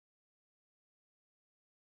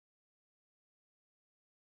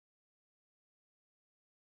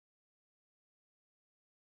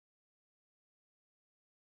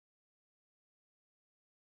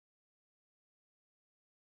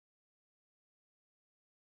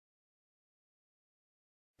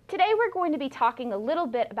Today we're going to be talking a little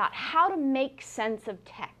bit about how to make sense of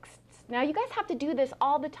texts. Now you guys have to do this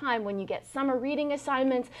all the time when you get summer reading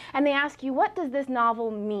assignments and they ask you, what does this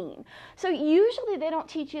novel mean? So usually they don't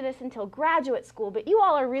teach you this until graduate school, but you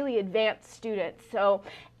all are really advanced students.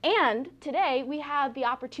 And today we have the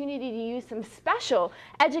opportunity to use some special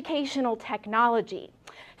educational technology.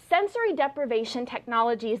 Sensory deprivation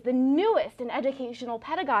technology is the newest in educational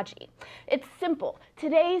pedagogy. It's simple.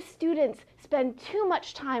 Today's students spend too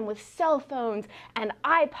much time with cell phones and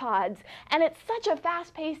iPods, and it's such a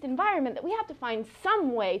fast-paced environment that we have to find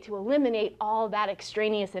some way to eliminate all that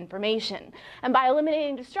extraneous information. And by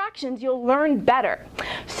eliminating distractions, you'll learn better.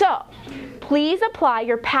 So, please apply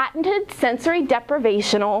your patented sensory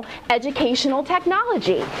deprivational educational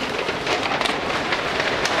technology.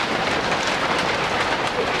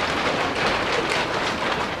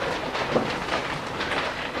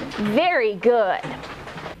 Very good.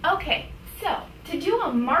 Okay, so to do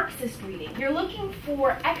a Marxist reading, you're looking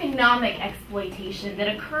for economic exploitation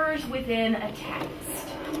that occurs within a text.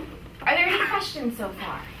 Are there any questions so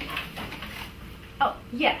far? Oh,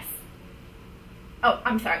 yes. Oh,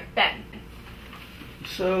 I'm sorry, Ben.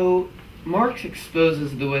 So, Marx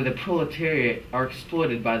exposes the way the proletariat are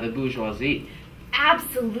exploited by the bourgeoisie.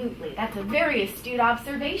 Absolutely. That's a very astute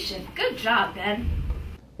observation. Good job, Ben.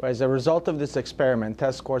 As a result of this experiment,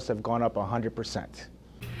 test scores have gone up 100%.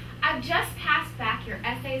 I've just passed back your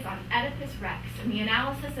essays on Oedipus Rex and the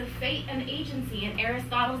analysis of fate and agency in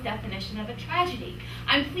Aristotle's definition of a tragedy.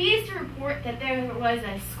 I'm pleased to report that there was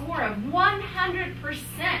a score of 100%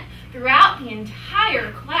 throughout the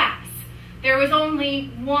entire class. There was only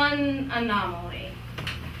one anomaly.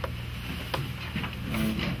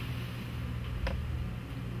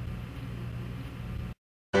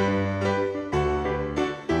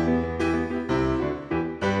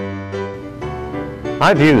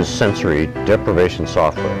 I've used sensory deprivation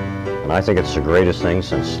software, and I think it's the greatest thing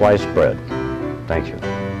since sliced bread. Thank you.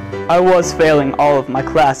 I was failing all of my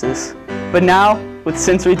classes, but now, with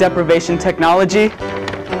sensory deprivation technology,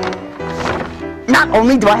 not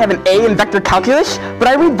only do I have an A in vector calculus, but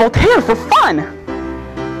I read Voltaire for fun!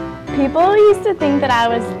 People used to think that I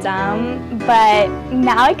was dumb, but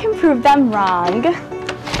now I can prove them wrong.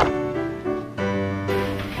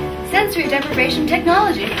 Sensory deprivation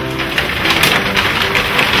technology.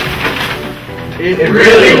 It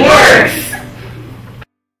really works!